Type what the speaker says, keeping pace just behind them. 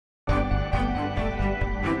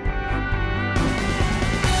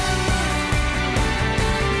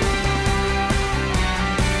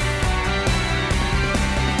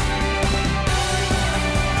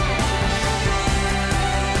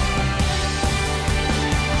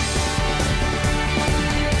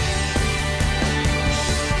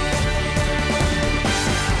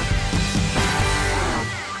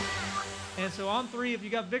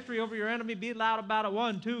got victory over your enemy, be loud about it.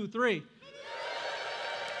 1, 2, 3.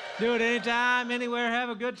 Do it anytime, anywhere, have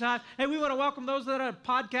a good time. Hey, we want to welcome those that are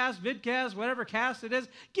podcast, vidcast, whatever cast it is.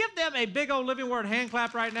 Give them a big old Living Word hand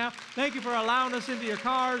clap right now. Thank you for allowing us into your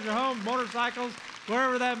cars, your homes, motorcycles,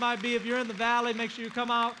 wherever that might be. If you're in the valley, make sure you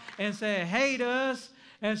come out and say hey to us.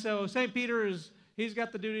 And so St. Peter he's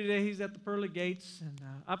got the duty today. He's at the pearly gates. And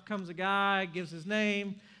up comes a guy, gives his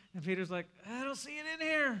name. And Peter's like, I don't see it in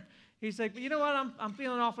here. He's like, but you know what? I'm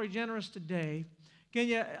feeling awfully generous today.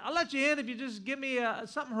 I'll let you in if you just give me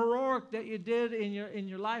something heroic that you did in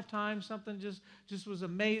your lifetime, something just was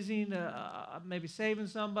amazing, maybe saving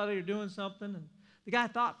somebody or doing something. And the guy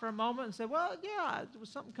thought for a moment and said, well, yeah,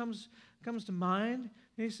 something comes to mind.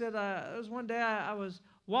 And he said, it was one day I was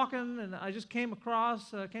walking and I just came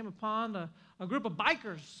upon a group of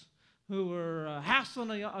bikers who were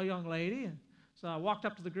hassling a young lady. And so I walked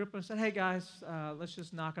up to the group and said, hey guys, let's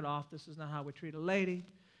just knock it off. This is not how we treat a lady.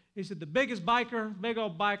 He said, the biggest biker, big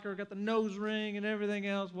old biker, got the nose ring and everything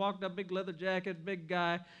else, walked up, big leather jacket, big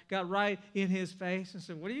guy, got right in his face and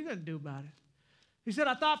said, what are you going to do about it? He said,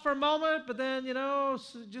 I thought for a moment, but then,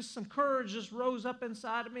 just some courage just rose up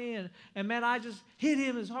inside of me, and man, I just hit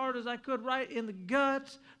him as hard as I could right in the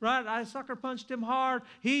gut, right? I sucker punched him hard.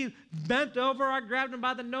 He bent over, I grabbed him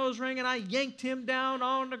by the nose ring, and I yanked him down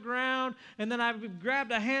on the ground, and then I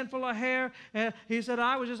grabbed a handful of hair, and he said,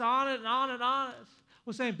 I was just on it and on and on it.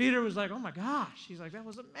 Well, St. Peter was like, oh my gosh. He's like, that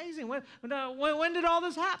was amazing. When did all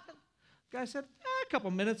this happen? The guy said, a couple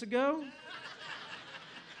minutes ago.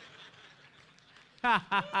 Come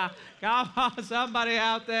on, somebody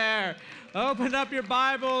out there. Open up your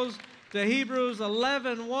Bibles to Hebrews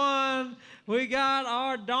 11:1. We got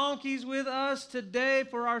our donkeys with us today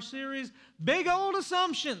for our series, Big Old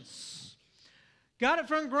Assumptions. Got it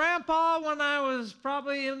from Grandpa when I was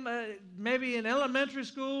probably maybe in elementary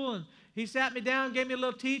school, and he sat me down, gave me a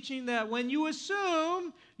little teaching that when you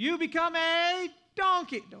assume, you become a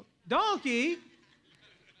donkey. Donkey?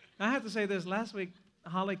 I have to say this. Last week,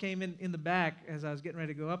 Holly came in the back as I was getting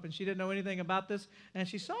ready to go up, and she didn't know anything about this, and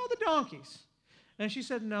she saw the donkeys. And she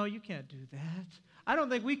said, no, you can't do that. I don't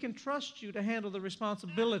think we can trust you to handle the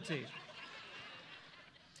responsibility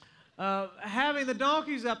of having the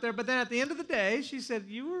donkeys up there. But then at the end of the day, she said,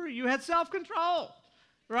 you had self-control.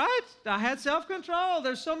 Right? I had self-control.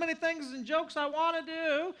 There's so many things and jokes I want to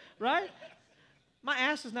do, right? My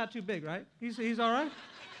ass is not too big, right? He's all right?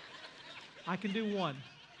 I can do one.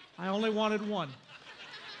 I only wanted one.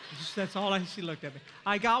 That's all she looked at me.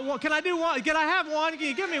 I got one. Can I do one? Can I have one? Can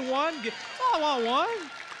you give me one? I want one.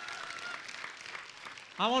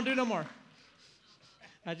 I won't do no more.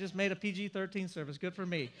 I just made a PG-13 service. Good for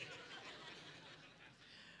me.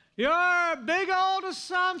 Your big old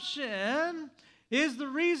assumption is the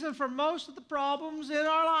reason for most of the problems in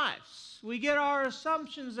our lives. We get our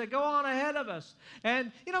assumptions that go on ahead of us.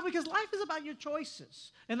 And, because life is about your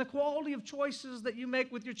choices and the quality of choices that you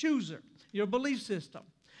make with your chooser, your belief system.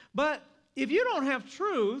 But if you don't have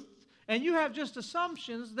truth and you have just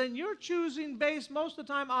assumptions, then you're choosing based most of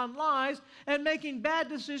the time on lies and making bad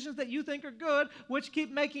decisions that you think are good, which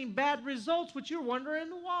keep making bad results, which you're wondering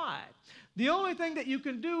why. The only thing that you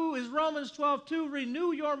can do is Romans 12:2,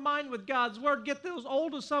 renew your mind with God's Word. Get those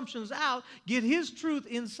old assumptions out. Get His truth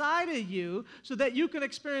inside of you so that you can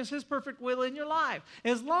experience His perfect will in your life.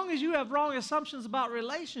 As long as you have wrong assumptions about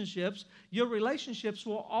relationships, your relationships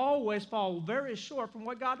will always fall very short from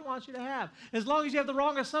what God wants you to have. As long as you have the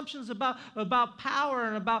wrong assumptions about power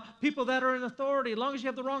and about people that are in authority, as long as you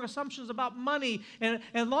have the wrong assumptions about money, and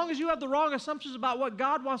as long as you have the wrong assumptions about what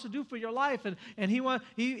God wants to do for your life, and He wants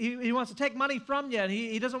to take money from you, and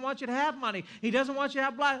he doesn't want you to have money. He doesn't want you to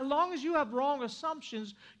have life. As long as you have wrong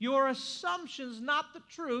assumptions, your assumptions, not the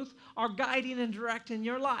truth, are guiding and directing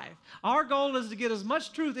your life. Our goal is to get as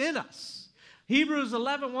much truth in us. Hebrews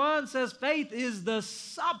 11:1 says, faith is the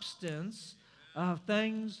substance of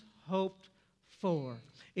things hoped for.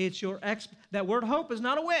 It's that word hope is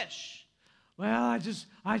not a wish. Well, I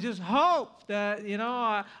just hope that,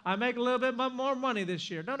 I make a little bit more money this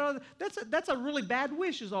year. No, that's a really bad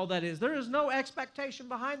wish is all that is. There is no expectation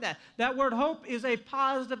behind that. That word hope is a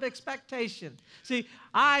positive expectation. See,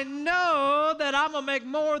 I know that I'm going to make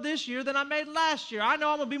more this year than I made last year. I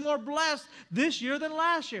know I'm going to be more blessed this year than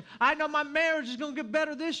last year. I know my marriage is going to get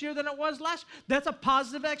better this year than it was last year. That's a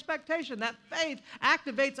positive expectation. That faith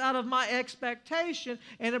activates out of my expectation,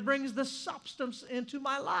 and it brings the substance into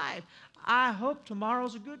my life. I hope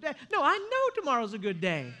tomorrow's a good day. No, I know tomorrow's a good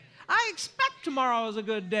day. I expect tomorrow is a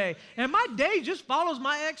good day. And my day just follows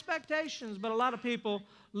my expectations. But a lot of people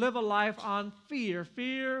live a life on fear.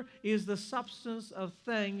 Fear is the substance of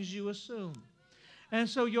things you assume. And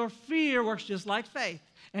so your fear works just like faith.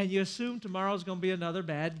 And you assume tomorrow's going to be another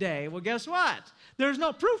bad day. Well, guess what? There's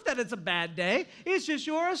no proof that it's a bad day. It's just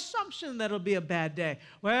your assumption that it'll be a bad day.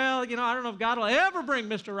 Well, I don't know if God will ever bring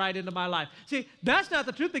Mr. Right into my life. See, that's not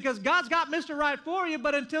the truth because God's got Mr. Right for you,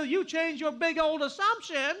 but until you change your big old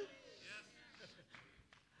assumption,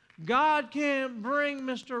 God can't bring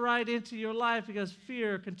Mr. Right into your life because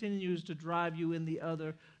fear continues to drive you in the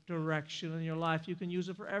other direction in your life. You can use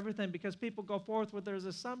it for everything because people go forth with their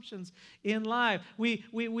assumptions in life.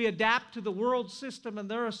 We adapt to the world system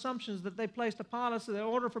and their assumptions that they placed upon us in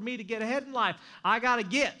order for me to get ahead in life. I got to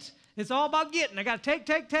get. It's all about getting. I got to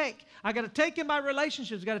take. I got to take in my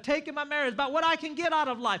relationships. I got to take in my marriage. It's about what I can get out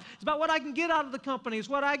of life. It's about what I can get out of the company. It's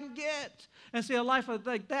what I can get. And see, a life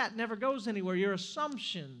like that never goes anywhere. Your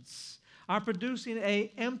assumptions are producing an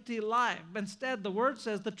empty life. Instead, the Word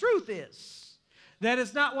says the truth is that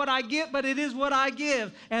it's not what I get, but it is what I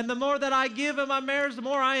give. And the more that I give in my marriage, the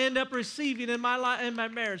more I end up receiving in my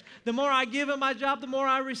marriage. The more I give in my job, the more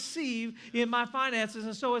I receive in my finances.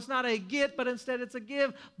 And so it's not a get, but instead it's a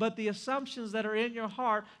give. But the assumptions that are in your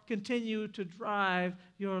heart continue to drive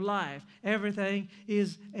your life. Everything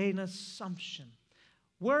is an assumption.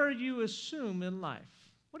 Where do you assume in life?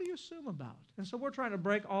 What do you assume about? And so we're trying to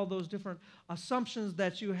break all those different assumptions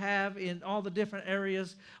that you have in all the different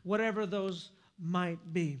areas, whatever those might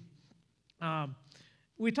be.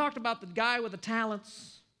 We talked about the guy with the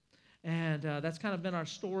talents, and that's kind of been our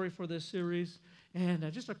story for this series.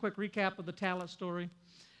 And just a quick recap of the talent story.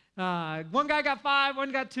 One guy got 5,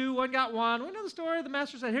 one got 2, one got 1. We know the story. The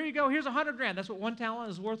master said, here you go, here's 100 grand. That's what one talent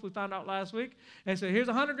is worth, we found out last week. And so here's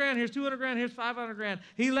 100 grand, here's 200 grand, here's 500 grand.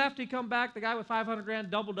 He left, he come back, the guy with 500 grand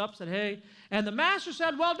doubled up, said, hey. And the master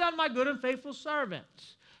said, well done, my good and faithful servant.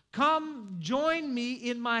 Come join me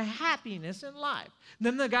in my happiness in life.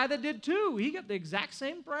 Then the guy that did 2, he got the exact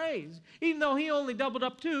same praise. Even though he only doubled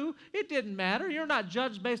up 2, it didn't matter. You're not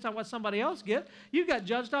judged based on what somebody else gets. You got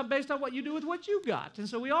judged on based on what you do with what you got. And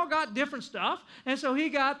so we all got different stuff. And so he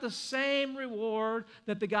got the same reward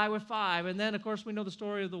that the guy with 5. And then, of course, we know the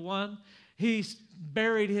story of the one. He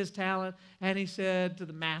buried his talent, and he said to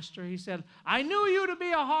the master, he said, I knew you to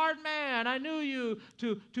be a hard man. I knew you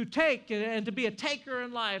to take and to be a taker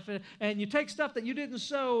in life, and you take stuff that you didn't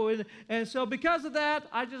sow, and so because of that,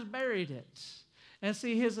 I just buried it. And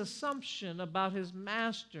see, his assumption about his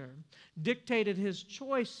master dictated his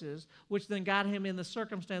choices, which then got him in the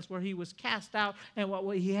circumstance where he was cast out and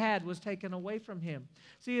what he had was taken away from him.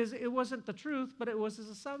 See, it wasn't the truth, but it was his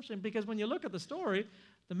assumption, because when you look at the story,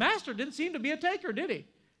 the master didn't seem to be a taker, did he?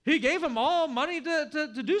 He gave him all money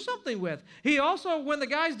to do something with. He also, when the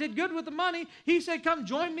guys did good with the money, he said, come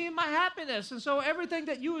join me in my happiness. And so everything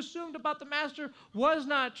that you assumed about the master was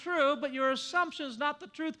not true, but your assumptions, not the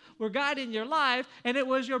truth, were guiding your life. And it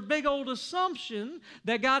was your big old assumption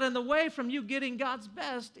that got in the way from you getting God's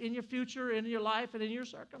best in your future, in your life, and in your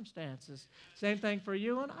circumstances. Same thing for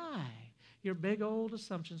you and I. Your big old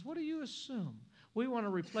assumptions. What do you assume? We want to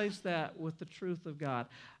replace that with the truth of God.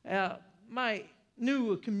 My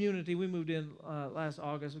new community, we moved in last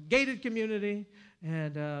August, a gated community,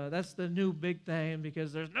 and that's the new big thing,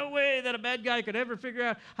 because there's no way that a bad guy could ever figure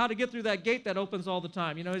out how to get through that gate that opens all the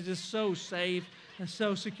time. You know, it's just so safe and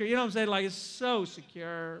so secure. You know what I'm saying? Like, it's so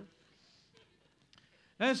secure.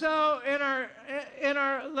 And so in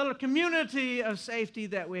our little community of safety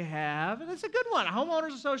that we have, and it's a good one.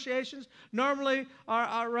 Homeowners associations normally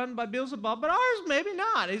are run by Beelzebub, but ours maybe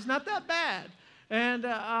not. It's not that bad. And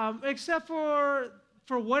except for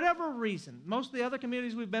whatever reason, most of the other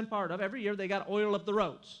communities we've been part of, every year they got oil up the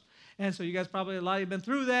roads. And so you guys probably, a lot of you have been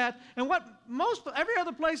through that. And what every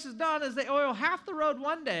other place has done is they oil half the road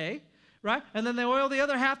one day, right? And then they oil the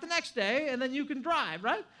other half the next day, and then you can drive,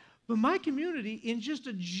 right? But my community, in just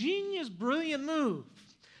a genius, brilliant move,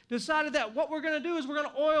 decided that what we're going to do is we're going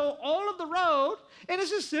to oil all of the road, and it's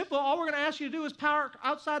just simple. All we're going to ask you to do is park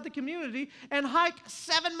outside the community and hike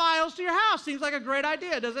 7 miles to your house. Seems like a great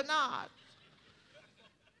idea, does it not?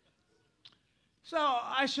 So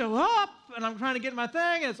I show up, and I'm trying to get my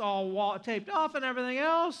thing, and it's all taped off and everything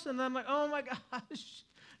else, and then I'm like, oh my gosh.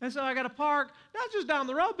 And so I got to park, not just down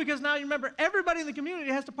the road, because now you remember everybody in the community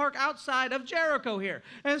has to park outside of Jericho here.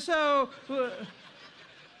 And so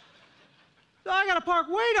I got to park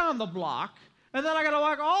way down the block, and then I got to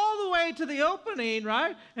walk all the way to the opening,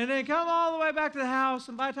 right? And then come all the way back to the house,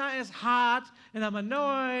 and by the time it's hot, and I'm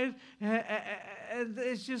annoyed, and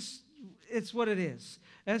it's just, it's what it is.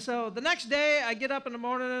 And so the next day, I get up in the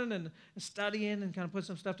morning and studying and kind of put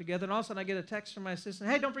some stuff together. And all of a sudden, I get a text from my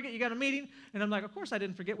assistant, hey, don't forget you got a meeting. And I'm like, of course I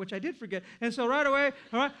didn't forget, which I did forget. And so right away,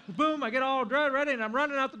 all right, boom, I get all ready, and I'm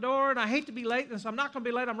running out the door. And I hate to be late, and so I'm not going to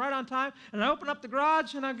be late. I'm right on time. And I open up the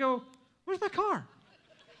garage, and I go, where's my car?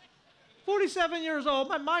 47 years old.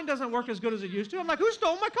 My mind doesn't work as good as it used to. I'm like, who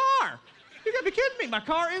stole my car? You got to be kidding me. My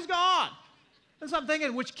car is gone. And so I'm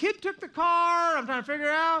thinking, which kid took the car? I'm trying to figure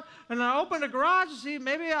it out. And I open the garage to see,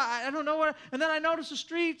 maybe I don't know what. And then I notice the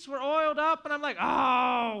streets were oiled up, and I'm like,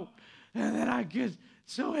 oh. And then I get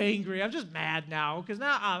so angry. I'm just mad now because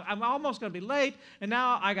now I'm almost going to be late, and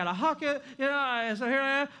now I got to huck it. And so here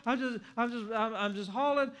I am. I'm just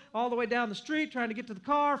hauling all the way down the street trying to get to the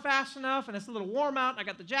car fast enough, and it's a little warm out. And I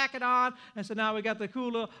got the jacket on, and so now we got the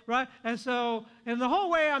cool, right? And the whole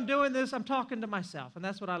way I'm doing this, I'm talking to myself, and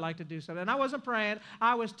that's what I like to do. And I wasn't praying.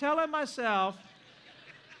 I was telling myself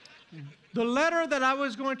the letter that I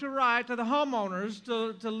was going to write to the homeowners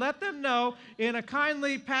to let them know in a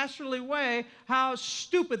kindly, pastorally way how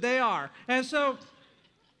stupid they are. And so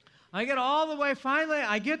I get all the way, finally,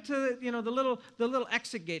 I get to the little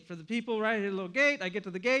exit gate for the people, right? A little gate. I get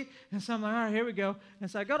to the gate, and so I'm like, all right, here we go. And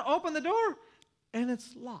so I go to open the door, and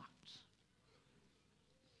it's locked.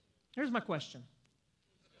 Here's my question.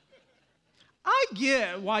 I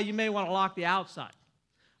get why you may want to lock the outside,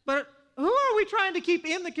 but who are we trying to keep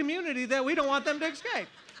in the community that we don't want them to escape?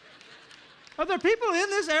 Are there people in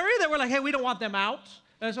this area that we're like, hey, we don't want them out,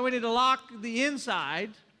 and so we need to lock the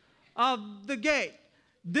inside of the gate?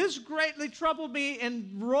 This greatly troubled me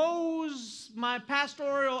and rose my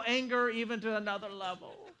pastoral anger even to another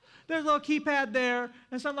level. There's a little keypad there,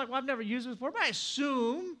 and so I'm like, well, I've never used it before, but I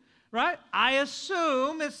assume, right? I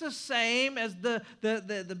assume it's the same as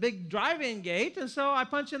the big drive-in gate, and so I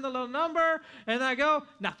punch in the little number, and I go,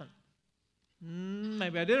 nothing.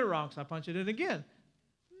 Maybe I did it wrong, so I punch it in again.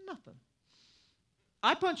 Nothing.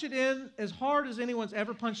 I punch it in as hard as anyone's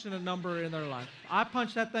ever punched in a number in their life. I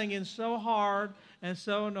punched that thing in so hard and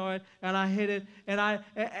so annoyed, and I hit it. And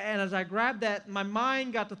as I grabbed that, my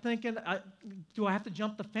mind got to thinking, do I have to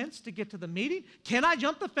jump the fence to get to the meeting? Can I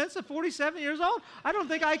jump the fence at 47 years old? I don't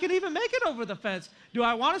think I can even make it over the fence. Do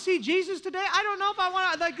I want to see Jesus today? I don't know if I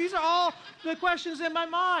want to. Like, these are all the questions in my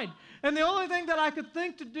mind. And the only thing that I could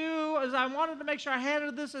think to do is I wanted to make sure I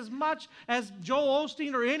handled this as much as Joel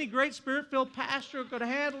Osteen or any great spirit-filled pastor could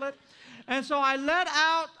handle it. And so I let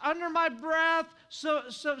out under my breath some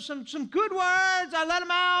good words. I let them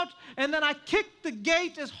out, and then I kicked the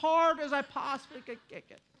gate as hard as I possibly could kick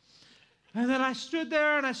it. And then I stood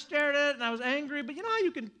there and I stared at it, and I was angry. But you know how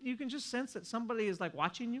you can just sense that somebody is like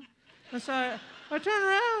watching you? And so I turned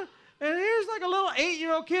around, and here's like a little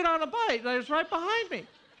 8-year-old kid on a bike that was right behind me.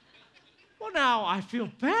 Well, now I feel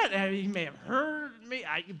bad. He may have heard me.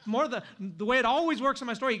 More the way it always works in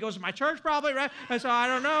my story. He goes to my church probably, right? And so I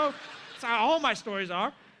don't know. That's how all my stories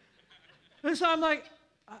are. And so I'm like,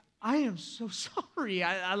 I am so sorry.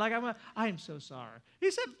 I am so sorry. He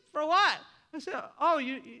said, for what? I said, oh,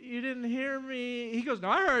 you didn't hear me. He goes, no,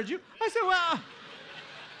 I heard you. I said, well,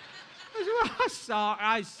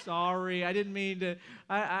 I'm sorry. I didn't mean to.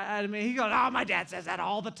 I mean, he goes, oh, my dad says that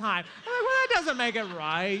all the time. I'm like, well, that doesn't make it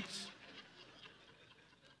right.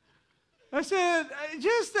 I said,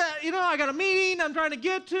 just that, I got a meeting I'm trying to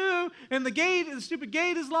get to, and the stupid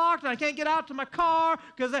gate is locked, and I can't get out to my car,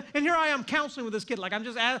 and here I am counseling with this kid. Like, I'm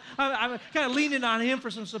kind of leaning on him for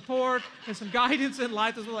some support and some guidance in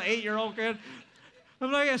life, this little 8-year-old kid.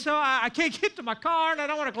 I'm like, so I can't get to my car, and I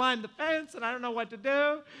don't want to climb the fence, and I don't know what to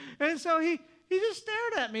do. And so he just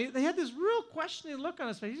stared at me. They had this real questioning look on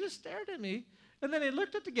his face. He just stared at me, and then he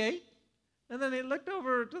looked at the gate, and then he looked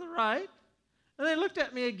over to the right, and then he looked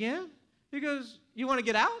at me again. He goes, you want to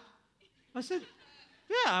get out? I said,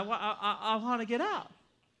 yeah, I want to get out.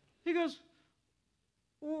 He goes,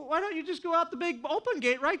 well, why don't you just go out the big open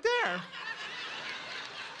gate right there?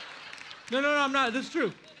 No, I'm not. This is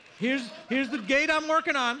true. Here's the gate I'm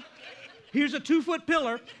working on. Here's a 2-foot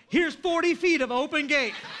pillar. Here's 40 feet of open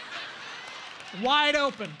gate. Wide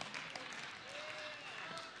open.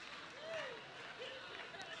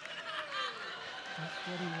 That's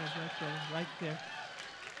what he was right there.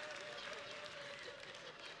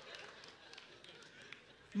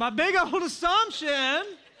 My big old assumption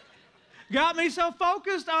got me so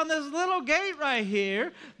focused on this little gate right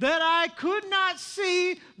here that I could not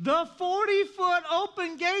see the 40-foot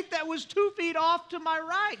open gate that was 2 feet off to my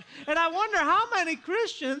right. And I wonder how many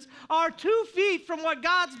Christians are 2 feet from what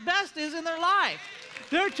God's best is in their life.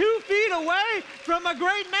 They're 2 feet away from a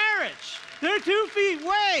great marriage. They're 2 feet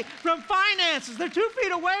away from finances. They're 2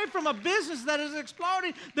 feet away from a business that is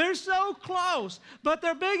exploding. They're so close. But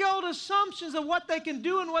their big old assumptions of what they can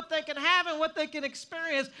do and what they can have and what they can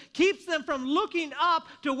experience keeps them from looking up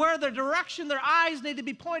to where the direction their eyes need to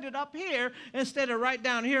be pointed up here instead of right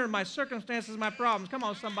down here in my circumstances, my problems. Come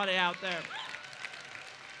on, somebody out there.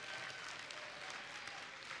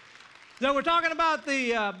 So we're talking about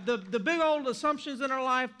the big old assumptions in our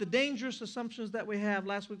life, the dangerous assumptions that we have.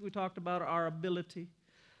 Last week we talked about our ability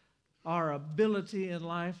in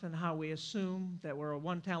life and how we assume that we're a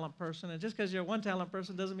one-talent person. And just because you're a one-talent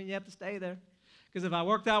person doesn't mean you have to stay there. Because if I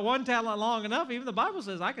worked out one talent long enough, even the Bible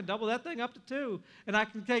says I can double that thing up to 2. And I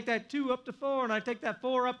can take that 2 up to 4, and I take that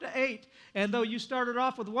 4 up to 8. And though you started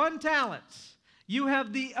off with 1 talent, you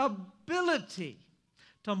have the ability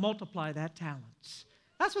to multiply that talent.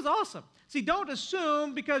 That's what's awesome. See, don't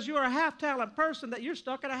assume because you're a half-talent person that you're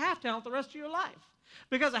stuck at a half-talent the rest of your life.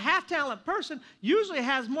 Because a half-talent person usually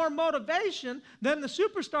has more motivation than the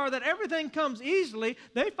superstar that everything comes easily.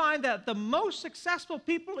 They find that the most successful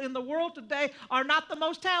people in the world today are not the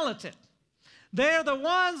most talented. They're the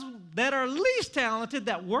ones that are least talented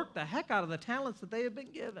that work the heck out of the talents that they have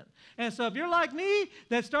been given. And so if you're like me,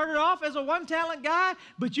 that started off as a one-talent guy,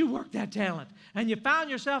 but you worked that talent, and you found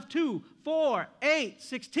yourself 2, 4, 8,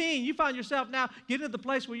 16, you find yourself now getting to the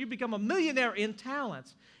place where you become a millionaire in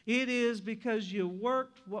talents. It is because you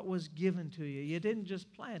worked what was given to you. You didn't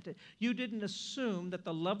just plant it. You didn't assume that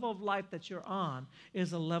the level of life that you're on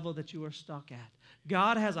is a level that you are stuck at.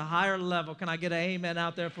 God has a higher level. Can I get an amen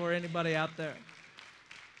out there for anybody out there?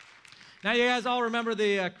 Now, you guys all remember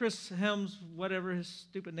the Chris Helms, whatever his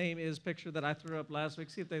stupid name is, picture that I threw up last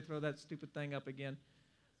week. See if they throw that stupid thing up again.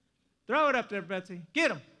 Throw it up there, Betsy.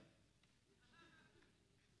 Get him.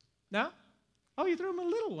 No? Oh, you threw him a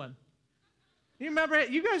little one. You remember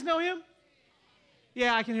it? You guys know him?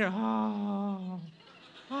 Yeah, I can hear, oh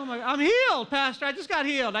my God. I'm healed, Pastor. I just got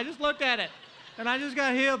healed. I just looked at it. And I just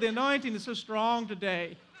got healed. The anointing is so strong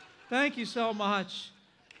today. Thank you so much.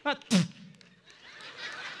 But,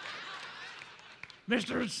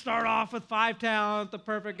 Mr. Start off with 5 talent, the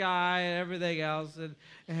perfect guy, and everything else. And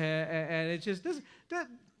it just doesn't,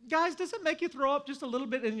 guys, does it make you throw up just a little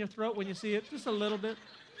bit in your throat when you see it? Just a little bit?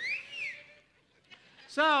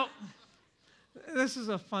 So, this is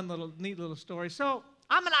a fun little, neat little story. So,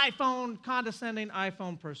 I'm an iPhone, condescending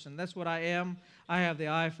iPhone person. That's what I am. I have the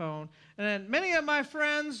iPhone. And then many of my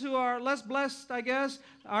friends who are less blessed, I guess,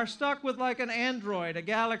 are stuck with like an Android, a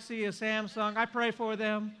Galaxy, a Samsung. I pray for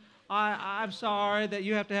them. I'm sorry that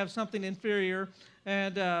you have to have something inferior.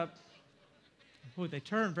 And, boy, they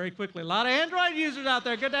turn very quickly. A lot of Android users out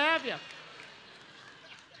there. Good to have you.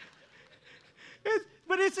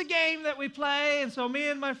 But it's a game that we play, and so me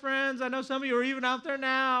and my friends, I know some of you are even out there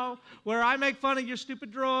now, where I make fun of your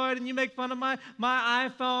stupid droid, and you make fun of my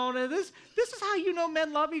iPhone. And this is how you know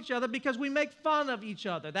men love each other, because we make fun of each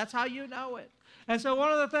other. That's how you know it. And so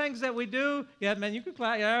one of the things that we do, yeah, man, you can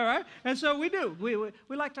clap, yeah, all right. And so we do.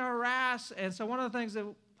 We like to harass, and so one of the things that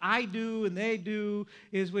I do and they do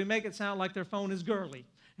is we make it sound like their phone is girly.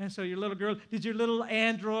 And so your little girl, did your little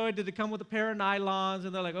Android, did it come with a pair of nylons?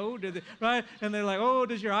 And they're like, oh, did it, right? And they're like, oh,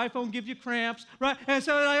 does your iPhone give you cramps, right? And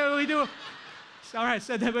so like, we do, all right,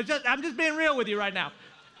 so but I'm just being real with you right now.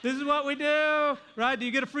 This is what we do, right? Do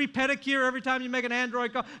you get a free pedicure every time you make an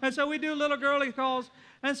Android call? And so we do little girly calls.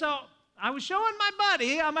 And so I was showing my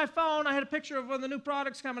buddy on my phone, I had a picture of one of the new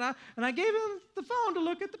products coming out, and I gave him the phone to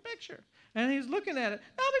look at the picture. And he's looking at it.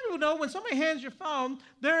 Now, many people know when somebody hands your phone,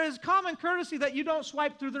 there is common courtesy that you don't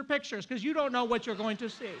swipe through their pictures because you don't know what you're going to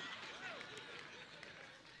see.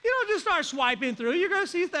 You don't just start swiping through. You're going to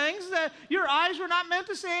see things that your eyes were not meant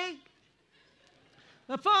to see.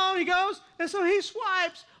 The phone, he goes, and so he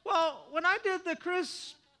swipes. Well, when I did the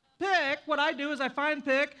Chris pic, what I do is I find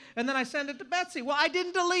pic, and then I send it to Betsy. Well, I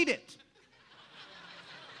didn't delete it.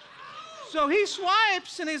 So he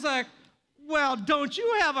swipes, and he's like, well, don't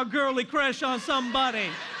you have a girly crush on somebody?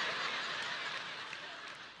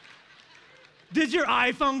 Did your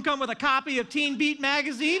iPhone come with a copy of Teen Beat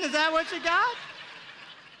magazine? Is that what you got?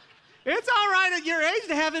 It's all right at your age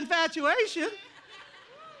to have infatuation.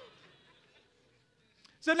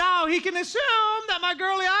 So now he can assume that my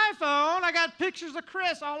girly iPhone, I got pictures of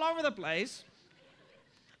Chris all over the place.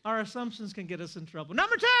 Our assumptions can get us in trouble.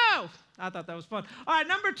 Number 2. I thought that was fun. All right,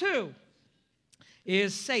 number 2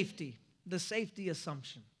 is safety. The safety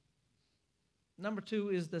assumption. Number 2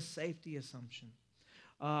 is the safety assumption.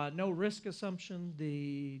 No risk assumption,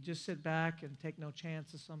 the just sit back and take no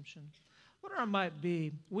chance assumption. Whatever it might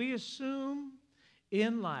be, we assume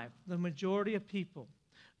in life, the majority of people,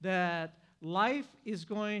 that life is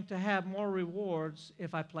going to have more rewards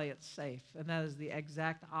if I play it safe. And that is the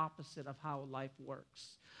exact opposite of how life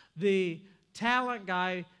works. The talent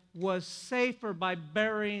guy was safer by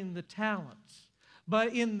burying the talents.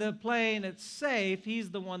 But in the playing it safe, he's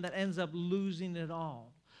the one that ends up losing it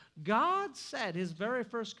all. God said his very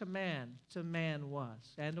first command to man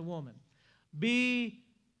was, and to woman, be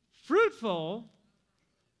fruitful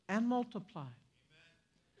and multiply.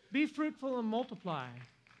 Be fruitful and multiply.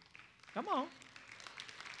 Come on.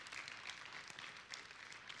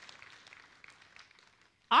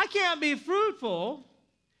 I can't be fruitful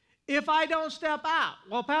if I don't step out.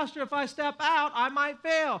 Well, Pastor, if I step out, I might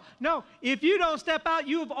fail. No, if you don't step out,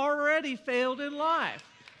 you have already failed in life.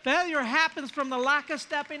 Failure happens from the lack of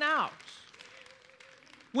stepping out.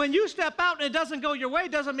 When you step out and it doesn't go your way,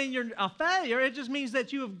 it doesn't mean you're a failure. It just means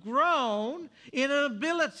that you have grown in an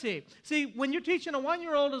ability. See, when you're teaching a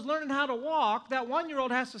 1-year-old is learning how to walk, that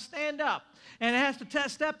 1-year-old has to stand up and it has to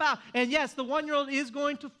step out. And yes, the 1-year-old is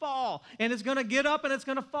going to fall and it's going to get up and it's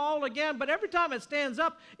going to fall again. But every time it stands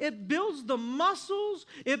up, it builds the muscles,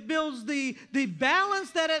 it builds the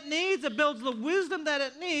balance that it needs, it builds the wisdom that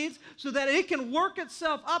it needs so that it can work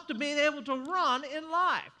itself up to being able to run in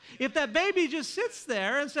life. If that baby just sits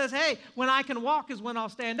there and says, hey, when I can walk is when I'll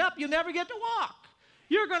stand up, you never get to walk.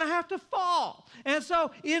 You're going to have to fall. And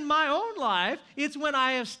so in my own life, it's when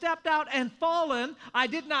I have stepped out and fallen, I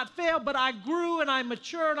did not fail, but I grew and I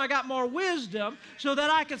matured and I got more wisdom so that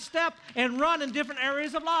I could step and run in different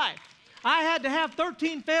areas of life. I had to have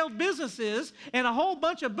 13 failed businesses and a whole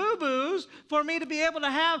bunch of boo-boos for me to be able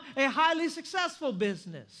to have a highly successful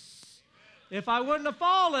business. If I wouldn't have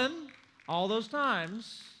fallen all those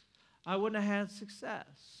times, I wouldn't have had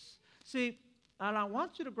success. See, and I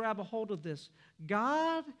want you to grab a hold of this.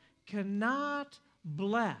 God cannot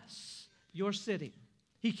bless your city.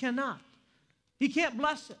 He cannot. He can't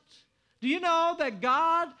bless it. Do you know that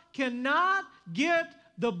God cannot get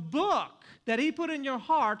the book that He put in your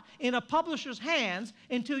heart in a publisher's hands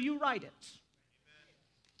until you write it?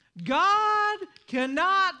 God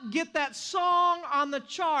cannot get that song on the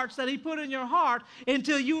charts that He put in your heart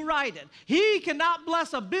until you write it. He cannot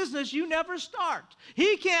bless a business you never start.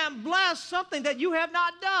 He can't bless something that you have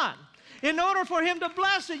not done. In order for Him to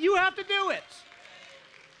bless it, you have to do it.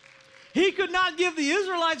 He could not give the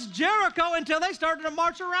Israelites Jericho until they started to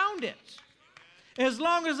march around it. As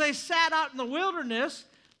long as they sat out in the wilderness,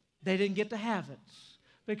 they didn't get to have it.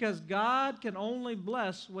 Because God can only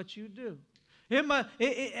bless what you do.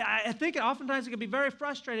 I think oftentimes it can be very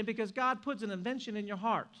frustrating because God puts an invention in your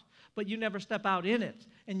heart, but you never step out in it,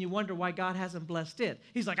 and you wonder why God hasn't blessed it.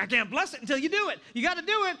 He's like, I can't bless it until you do it. You got to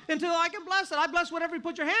do it until I can bless it. I bless whatever you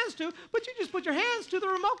put your hands to, but you just put your hands to the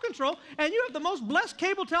remote control, and you have the most blessed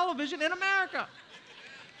cable television in America.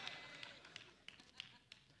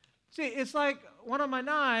 See, it's like one of my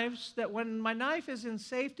knives that when my knife is in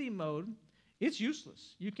safety mode, it's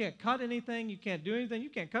useless. You can't cut anything. You can't do anything.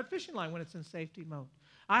 You can't cut fishing line when it's in safety mode.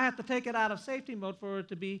 I have to take it out of safety mode for it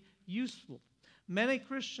to be useful. Many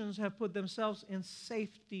Christians have put themselves in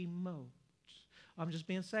safety mode. I'm just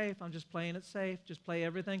being safe. I'm just playing it safe. Just play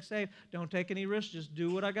everything safe. Don't take any risks. Just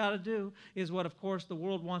do what I got to do is what, of course, the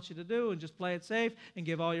world wants you to do, and just play it safe and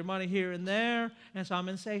give all your money here and there. And so I'm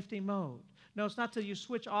in safety mode. No, it's not till you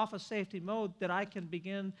switch off of safety mode that I can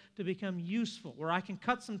begin to become useful, where I can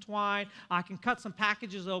cut some twine, I can cut some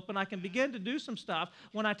packages open, I can begin to do some stuff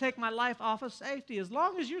when I take my life off of safety. As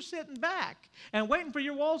long as you're sitting back and waiting for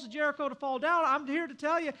your walls of Jericho to fall down, I'm here to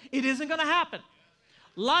tell you it isn't going to happen.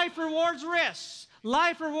 Life rewards risks.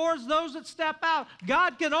 Life rewards those that step out.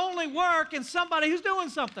 God can only work in somebody who's doing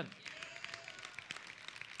something.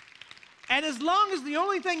 And as long as the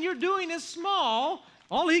only thing you're doing is small,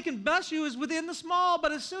 all He can bless you is within the small,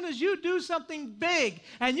 but as soon as you do something big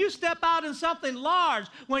and you step out in something large,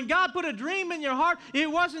 when God put a dream in your heart,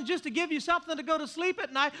 it wasn't just to give you something to go to sleep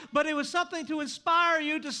at night, but it was something to inspire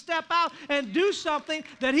you to step out and do something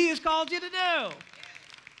that He has called you to do.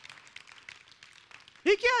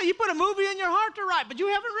 He can't. You put a movie in your heart to write, but you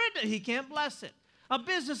haven't written it. He can't bless it. A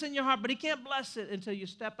business in your heart, but He can't bless it until you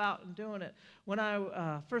step out and doing it. When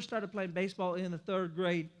I first started playing baseball in the 3rd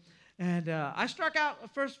grade, and I struck out the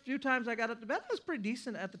first few times I got up to bat. I was pretty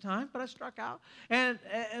decent at the time, but I struck out. And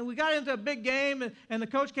we got into a big game, and the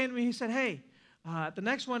coach came to me. He said, hey, the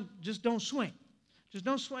next one, just don't swing. Just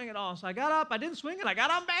don't swing at all. So I got up. I didn't swing, and I got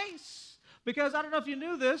on base. Because I don't know if you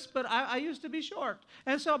knew this, but I used to be short.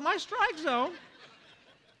 And so my strike zone,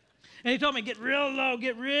 And he told me, get real low,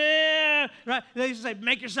 get real, right? They used to say,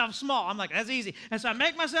 make yourself small. I'm like, that's easy. And so I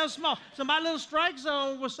make myself small. So my little strike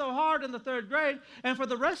zone was so hard in the 3rd grade. And for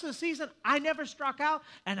the rest of the season, I never struck out,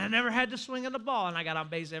 and I never had to swing at the ball. And I got on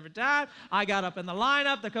base every time. I got up in the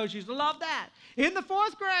lineup. The coach used to love that. In the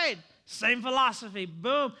 4th grade, same philosophy,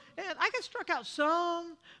 boom. And I got struck out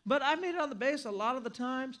some, but I made it on the base a lot of the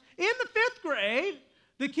times. In the 5th grade,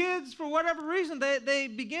 the kids, for whatever reason, they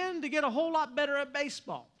begin to get a whole lot better at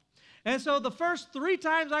baseball. And so the first 3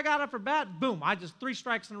 times I got up for bat, boom, I just 3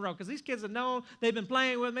 strikes in a row. Because these kids have known, they've been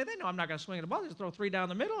playing with me. They know I'm not going to swing at the ball. They just throw 3 down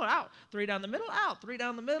the middle and out, 3 down the middle, out, 3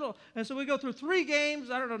 down the middle. And so we go through 3 games,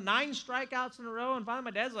 9 strikeouts in a row. And finally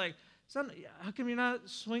my dad's like, son, how come you're not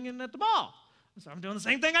swinging at the ball? So I'm doing the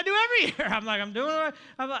same thing I do every year. I'm like, I'm doing it.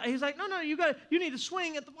 He's like, no, you need to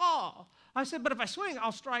swing at the ball. I said, but if I swing,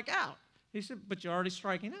 I'll strike out. He said, but you're already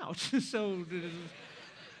striking out. So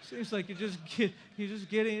seems like you're just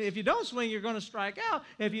getting, if you don't swing, you're going to strike out.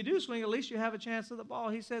 If you do swing, at least you have a chance at the ball.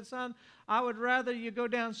 He said, son, I would rather you go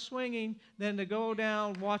down swinging than to go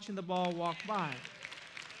down watching the ball walk by.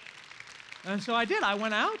 And so I did. I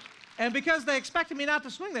went out. And because they expected me not to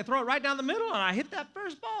swing, they throw it right down the middle, and I hit that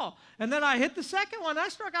first ball. And then I hit the second one. I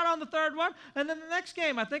struck out on the 3rd one. And then the next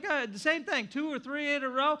game, I think I had the same thing, 2 or 3 in a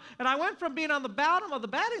row. And I went from being on the bottom of the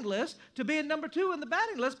batting list to being number 2 in the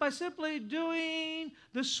batting list by simply doing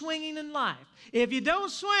the swinging in life. If you don't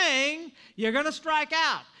swing, you're going to strike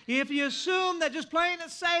out. If you assume that just playing it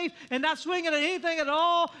safe and not swinging at anything at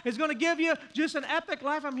all is going to give you just an epic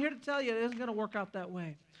life, I'm here to tell you it isn't going to work out that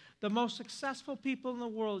way. The most successful people in the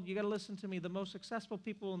world, you got to listen to me, the most successful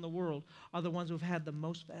people in the world are the ones who've had the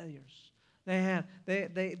most failures.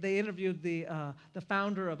 They interviewed the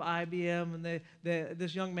founder of IBM, and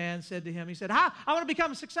this young man said to him, he said, I want to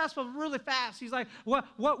become successful really fast. He's like, what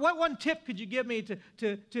one tip could you give me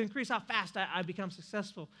to increase how fast I become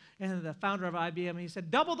successful? And the founder of IBM, he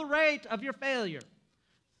said, double the rate of your failure.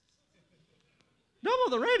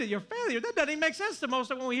 Double the rate of your failure. That doesn't even make sense to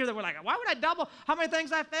most of when we hear that. We're like, why would I double how many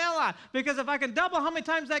things I fail on? Because if I can double how many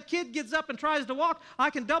times that kid gets up and tries to walk,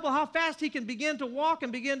 I can double how fast he can begin to walk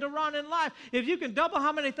and begin to run in life. If you can double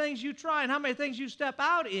how many things you try and how many things you step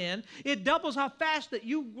out in, it doubles how fast that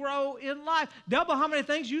you grow in life. Double how many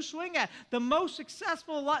things you swing at. The most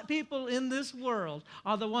successful people in this world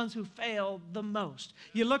are the ones who fail the most.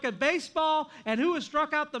 You look at baseball, and who has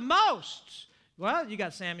struck out the most? Well, you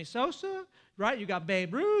got Sammy Sosa, right? You got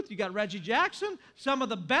Babe Ruth, you got Reggie Jackson. Some of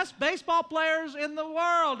the best baseball players in the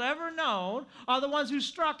world ever known are the ones who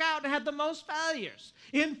struck out and had the most failures.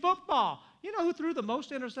 In football, you know who threw the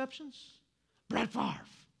most interceptions? Brett Favre.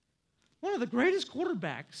 One of the greatest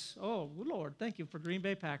quarterbacks. Oh, Lord, thank you for Green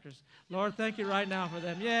Bay Packers. Lord, thank you right now for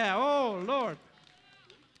them. Yeah, oh, Lord.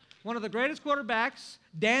 One of the greatest quarterbacks,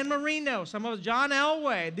 Dan Marino, some of us, John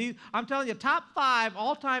Elway. I'm telling you, top 5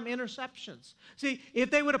 all-time interceptions. See,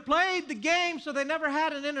 if they would have played the game so they never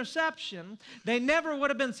had an interception, they never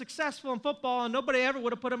would have been successful in football, and nobody ever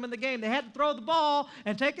would have put them in the game. They had to throw the ball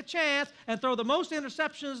and take a chance and throw the most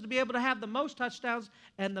interceptions to be able to have the most touchdowns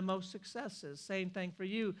and the most successes. Same thing for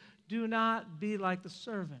you. Do not be like the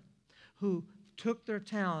servant who took their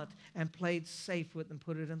talent and played safe with and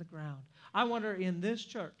put it in the ground. I wonder in this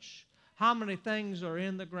church how many things are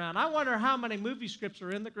in the ground. I wonder how many movie scripts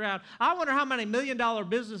are in the ground. I wonder how many million-dollar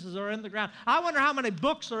businesses are in the ground. I wonder how many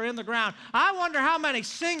books are in the ground. I wonder how many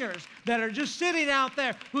singers that are just sitting out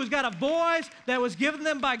there who's got a voice that was given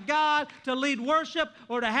them by God to lead worship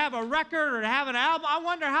or to have a record or to have an album. I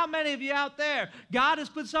wonder how many of you out there, God has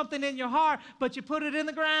put something in your heart, but you put it in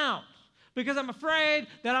the ground. Because I'm afraid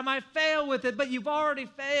that I might fail with it, but you've already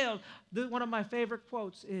failed. One of my favorite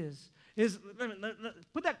quotes is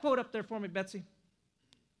put that quote up there for me, Betsy.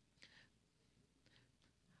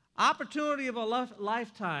 Opportunity of a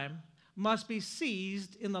lifetime must be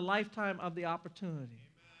seized in the lifetime of the opportunity.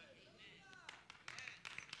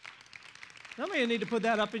 Some of you need to put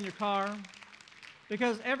that up in your car,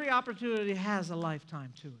 because every opportunity has a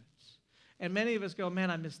lifetime to it. And many of us go, man,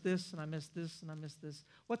 I missed this, and I missed this, and I missed this.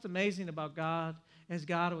 What's amazing about God is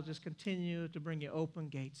God will just continue to bring you open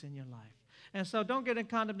gates in your life. And so don't get in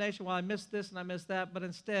condemnation, well, I missed this and I missed that, but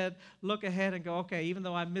instead look ahead and go, okay, even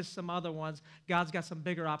though I missed some other ones, God's got some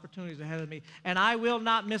bigger opportunities ahead of me. And I will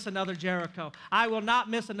not miss another Jericho. I will not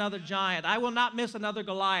miss another giant. I will not miss another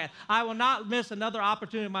Goliath. I will not miss another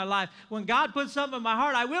opportunity in my life. When God puts something in my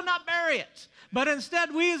heart, I will not bury it. But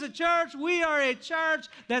instead, we as a church, we are a church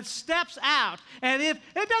that steps out. And if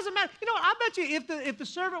it doesn't matter, you know what, I bet you if the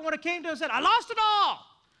servant would have came to us and said, I lost it all.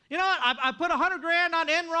 You know what, I put $100,000 on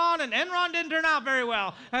Enron, and Enron didn't turn out very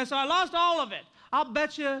well. And so I lost all of it. I'll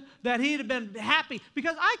bet you that he'd have been happy,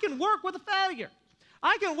 because I can work with a failure.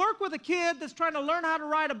 I can work with a kid that's trying to learn how to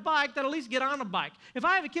ride a bike that at least get on a bike. If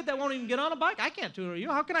I have a kid that won't even get on a bike, I can't tutor you.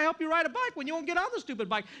 How can I help you ride a bike when you won't get on the stupid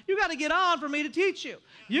bike? You got to get on for me to teach you.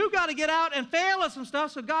 You got to get out and fail at some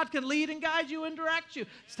stuff so God can lead and guide you and direct you.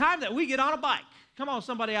 It's time that we get on a bike. Come on,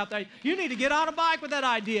 somebody out there. You need to get on a bike with that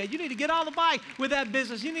idea. You need to get on the bike with that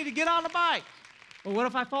business. You need to get on the bike. Well, what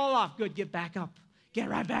if I fall off? Good, get back up. Get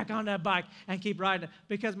right back on that bike and keep riding it.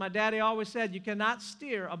 Because my daddy always said, you cannot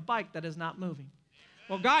steer a bike that is not moving.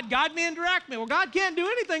 Well, God, guide me and direct me. Well, God can't do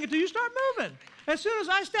anything until you start moving. As soon as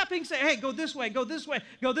I step, he can say, hey, go this way, go this way,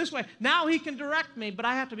 go this way. Now he can direct me, but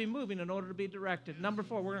I have to be moving in order to be directed. Number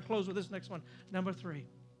 4, we're going to close with this next one. Number 3.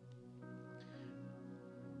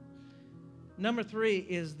 Number 3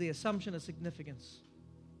 is the assumption of significance.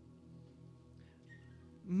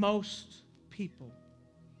 Most people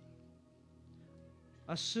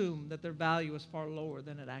assume that their value is far lower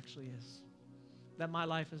than it actually is, that my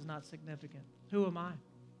life is not significant. Who am I?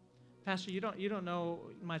 Pastor, you don't know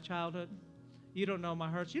my childhood. You don't know my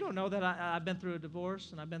hurts. You don't know that I've been through a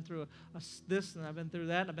divorce, and I've been through this, and I've been through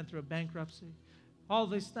that, and I've been through a bankruptcy. All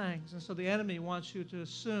these things. And so the enemy wants you to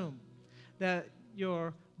assume that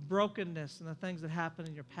your brokenness and the things that happened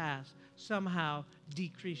in your past somehow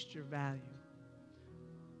decreased your value.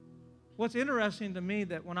 What's interesting to me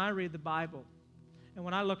that when I read the Bible and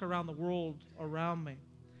when I look around the world around me,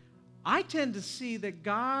 I tend to see that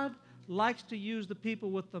God likes to use the people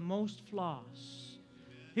with the most flaws.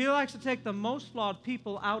 He likes to take the most flawed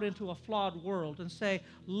people out into a flawed world and say,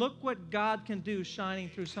 look what God can do shining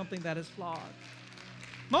through something that is flawed.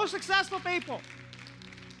 Most successful people.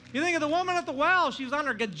 You think of the woman at the well, she was on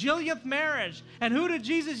her gajillionth marriage. And who did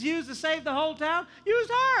Jesus use to save the whole town? Used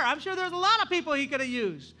her. I'm sure there's a lot of people he could have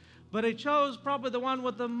used. But he chose probably the one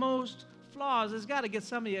with the most flaws. It's got to get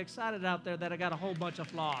some of you excited out there that I got a whole bunch of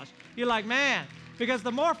flaws. You're like, man, because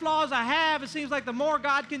the more flaws I have, it seems like the more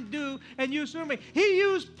God can do and use through me. He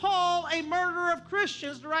used Paul, a murderer of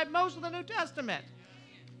Christians, to write most of the New Testament.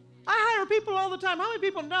 I hire people all the time. How many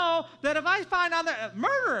people know that if I find out that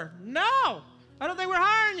murderer? No, I don't think we're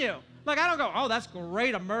hiring you. Like, I don't go, oh, that's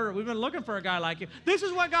great, a murderer. We've been looking for a guy like you. This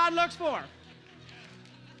is what God looks for.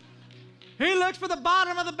 He looks for the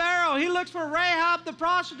bottom of the barrel. He looks for Rahab the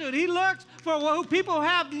prostitute. He looks for people who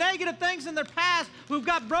have negative things in their past, who've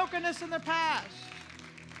got brokenness in their past.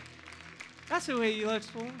 That's who he looks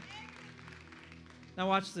for. Now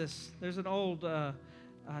watch this. There's an old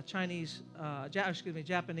Japanese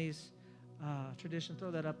tradition. Throw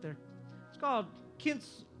that up there. It's called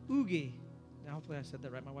kintsugi. Now hopefully I said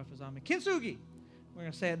that right. My wife was on me. Kintsugi. We're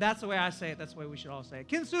going to say it. That's the way I say it. That's the way we should all say it.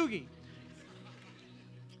 Kintsugi.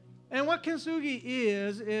 And what kintsugi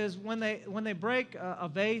is when they break a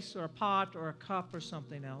vase or a pot or a cup or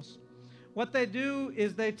something else, what they do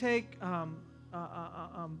is they take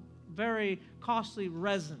very costly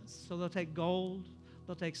resins. So they'll take gold,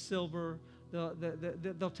 they'll take silver,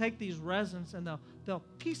 they'll take these resins and they'll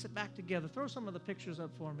piece it back together. Throw some of the pictures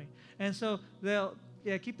up for me. And so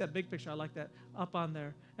keep that big picture. I like that up on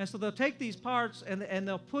there. And so they'll take these parts and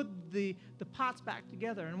they'll put the pots back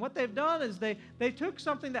together. And what they've done is they took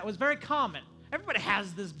something that was very common. Everybody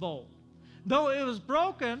has this bowl. Though it was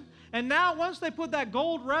broken, and now once they put that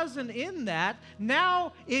gold resin in that,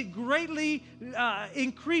 now it greatly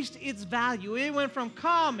increased its value. It went from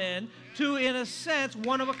common to, in a sense,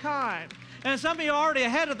 one of a kind. And some of you are already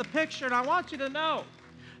ahead of the picture, and I want you to know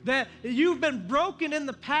that you've been broken in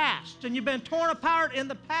the past and you've been torn apart in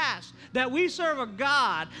the past, that we serve a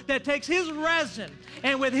God that takes his resin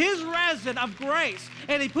and with his resin of grace,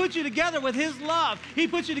 and he puts you together with his love. He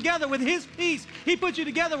puts you together with his peace. He puts you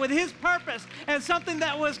together with his purpose, and something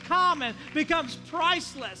that was common becomes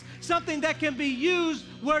priceless, something that can be used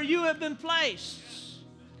where you have been placed.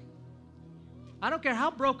 I don't care how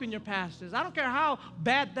broken your past is. I don't care how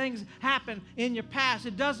bad things happen in your past.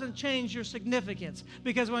 It doesn't change your significance.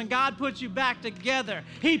 Because when God puts you back together,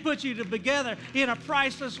 he puts you together in a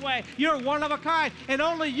priceless way. You're one of a kind. And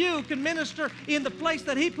only you can minister in the place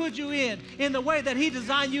that he put you in the way that he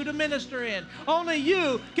designed you to minister in. Only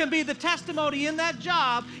you can be the testimony in that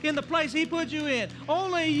job, in the place he put you in.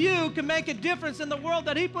 Only you can make a difference in the world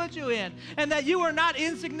that he put you in. And that you are not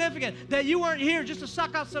insignificant. That you weren't here just to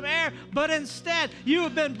suck out some air, but instead, you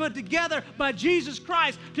have been put together by Jesus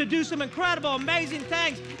Christ to do some incredible, amazing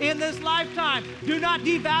things in this lifetime. Do not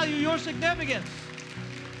devalue your significance.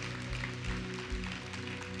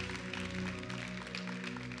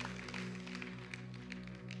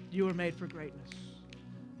 You were made for greatness.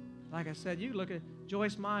 Like I said, you look at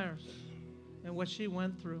Joyce Myers and what she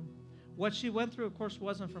went through. What she went through, of course,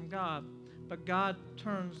 wasn't from God, but God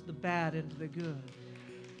turns the bad into the good.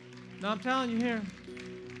 Now, I'm telling you here,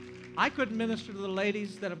 I couldn't minister to the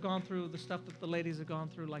ladies that have gone through the stuff that the ladies have gone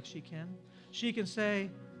through like she can. She can say,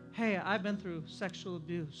 hey, I've been through sexual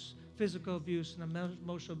abuse, physical abuse, and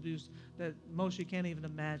emotional abuse that most you can't even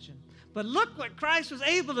imagine. But look what Christ was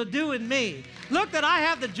able to do in me. Look that I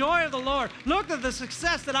have the joy of the Lord. Look at the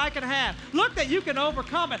success that I can have. Look that you can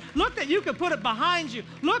overcome it. Look that you can put it behind you.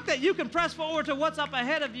 Look that you can press forward to what's up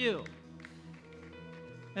ahead of you.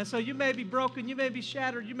 And so you may be broken, you may be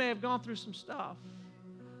shattered, you may have gone through some stuff,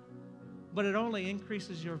 but it only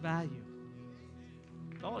increases your value.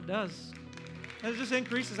 That's all it does. It just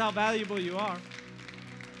increases how valuable you are.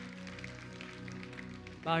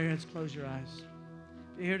 Bow your heads, close your eyes.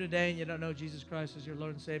 If you're here today and you don't know Jesus Christ as your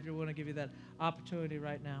Lord and Savior, we want to give you that opportunity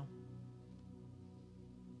right now.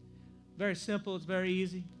 Very simple, it's very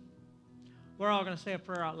easy. We're all going to say a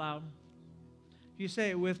prayer out loud. If you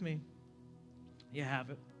say it with me, you have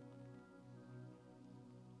it.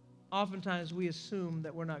 Oftentimes we assume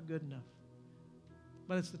that we're not good enough.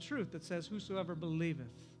 But it's the truth that says, whosoever believeth.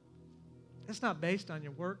 It's not based on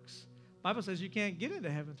your works. The Bible says you can't get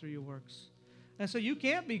into heaven through your works. And so you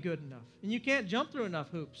can't be good enough. And you can't jump through enough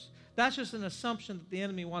hoops. That's just an assumption that the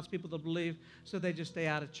enemy wants people to believe, so they just stay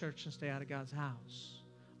out of church and stay out of God's house.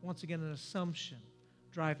 Once again, an assumption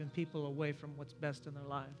driving people away from what's best in their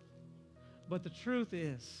life. But the truth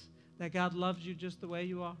is that God loves you just the way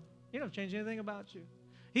you are. He don't change anything about you.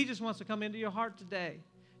 He just wants to come into your heart today.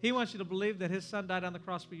 He wants you to believe that His Son died on the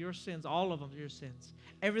cross for your sins, all of them, your sins.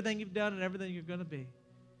 Everything you've done and everything you're going to be.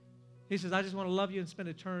 He says, I just want to love you and spend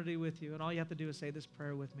eternity with you. And all you have to do is say this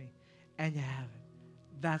prayer with me. And you have it.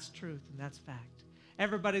 That's truth and that's fact.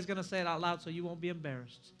 Everybody's going to say it out loud so you won't be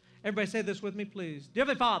embarrassed. Everybody say this with me, please. Dear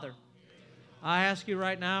Heavenly Father, I ask you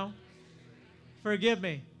right now, forgive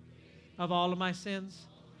me of all of my sins.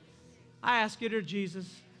 I ask you, dear Jesus,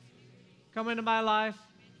 come into my life,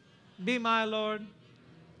 be my Lord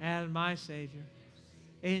and my Savior.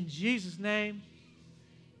 In Jesus' name,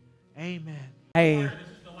 amen. Hey,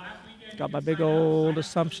 got my big old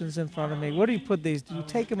assumptions in front of me. Where do you put these? Do you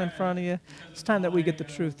take them in front of you? It's time that we get the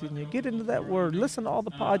truth in you. Get into that Word. Listen to all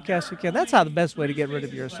the podcasts you can. That's how the best way to get rid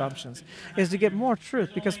of your assumptions is to get more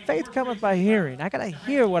truth, because faith cometh by hearing. I got to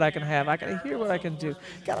hear what I can have. I got to hear what I can do.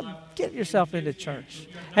 Got to get yourself into church.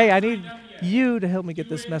 Hey, I need you to help me get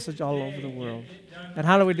this message all over the world. And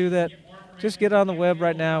how do we do that? Just get on the web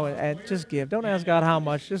right now and just give. Don't ask God how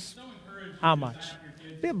much, just how much.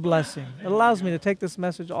 Be a blessing. It allows me to take this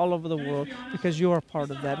message all over the world because you're a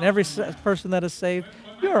part of that. And every person that is saved,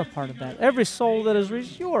 you're a part of that. Every soul that is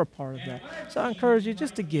reached, you're a part of that. So I encourage you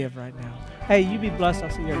just to give right now. Hey, you be blessed.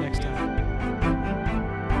 I'll see you next time.